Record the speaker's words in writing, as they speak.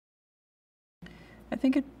I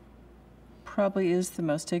think it probably is the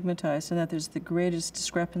most stigmatized, and that there's the greatest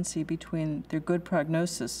discrepancy between their good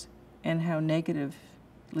prognosis and how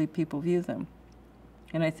negatively people view them.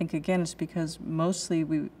 And I think, again, it's because mostly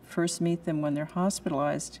we first meet them when they're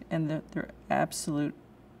hospitalized and they're absolute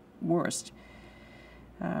worst.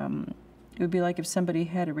 It would be like if somebody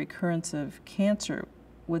had a recurrence of cancer,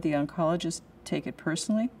 would the oncologist take it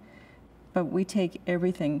personally? But we take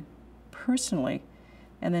everything personally,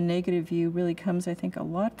 and the negative view really comes, I think, a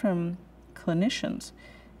lot from clinicians.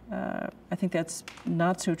 I think that's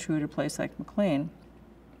not so true at a place like McLean,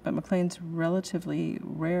 but McLean's relatively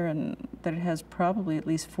rare in that it has probably at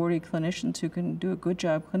least 40 clinicians who can do a good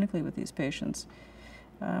job clinically with these patients,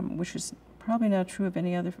 which is probably not true of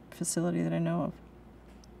any other facility that I know of.